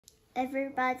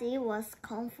Everybody was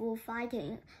kung fu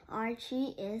fighting.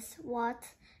 Archie is what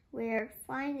we're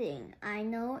finding. I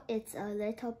know it's a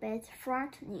little bit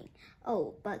frightening.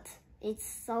 Oh, but it's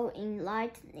so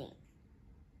enlightening.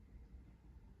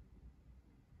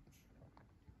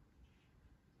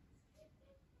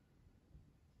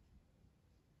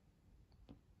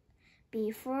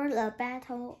 Before the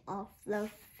battle of the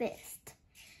fist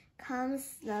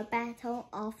comes the battle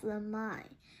of the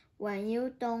mind. When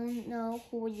you don't know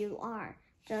who you are,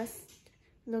 just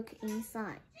look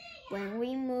inside. When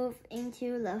we move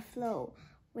into the flow,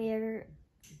 we're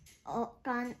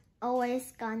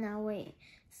always gonna win.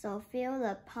 So feel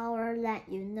the power that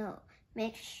you know.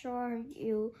 Make sure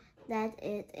you let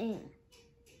it in.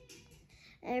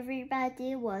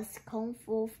 Everybody was kung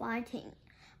fu fighting.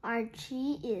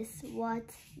 Archie is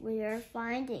what we're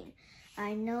finding.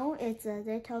 I know it's a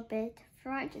little bit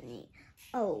frightening.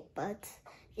 Oh, but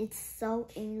it's so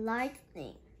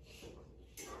enlightening.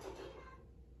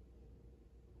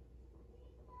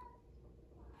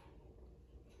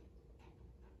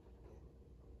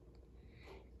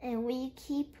 And we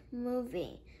keep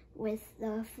moving with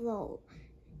the flow.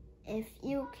 If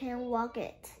you can walk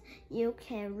it, you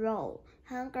can roll.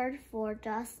 Hunger for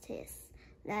justice.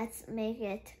 Let's make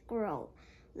it grow.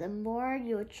 The more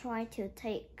you try to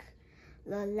take,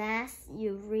 the less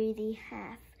you really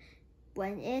have.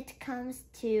 When it comes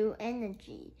to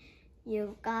energy,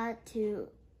 you've got to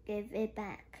give it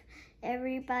back.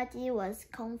 Everybody was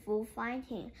kung fu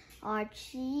fighting.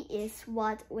 Archie is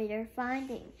what we're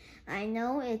finding. I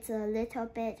know it's a little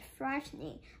bit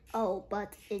frightening. Oh,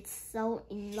 but it's so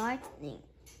enlightening.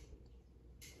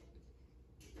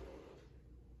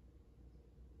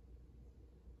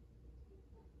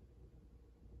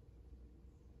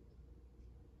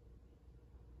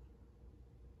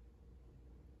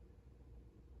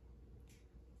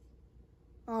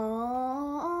 Oh,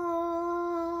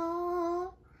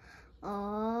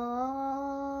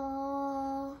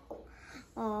 oh,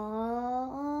 oh, oh.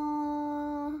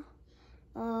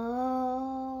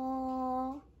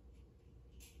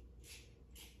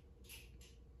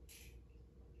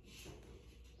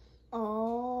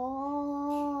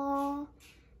 Oh,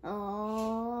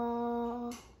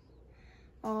 oh,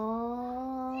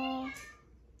 oh,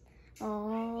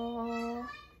 oh.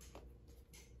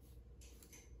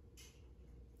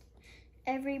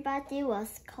 Everybody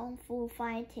was kung fu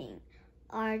fighting.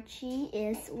 Archie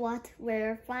is what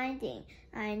we're finding.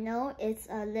 I know it's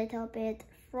a little bit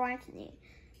frightening.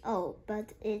 Oh,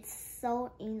 but it's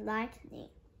so enlightening.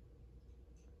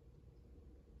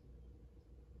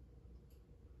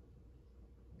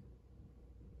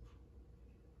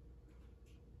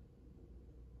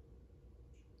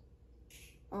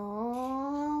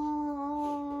哦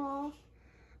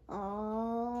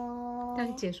哦，这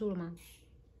样结束了吗？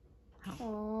好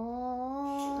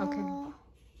，OK。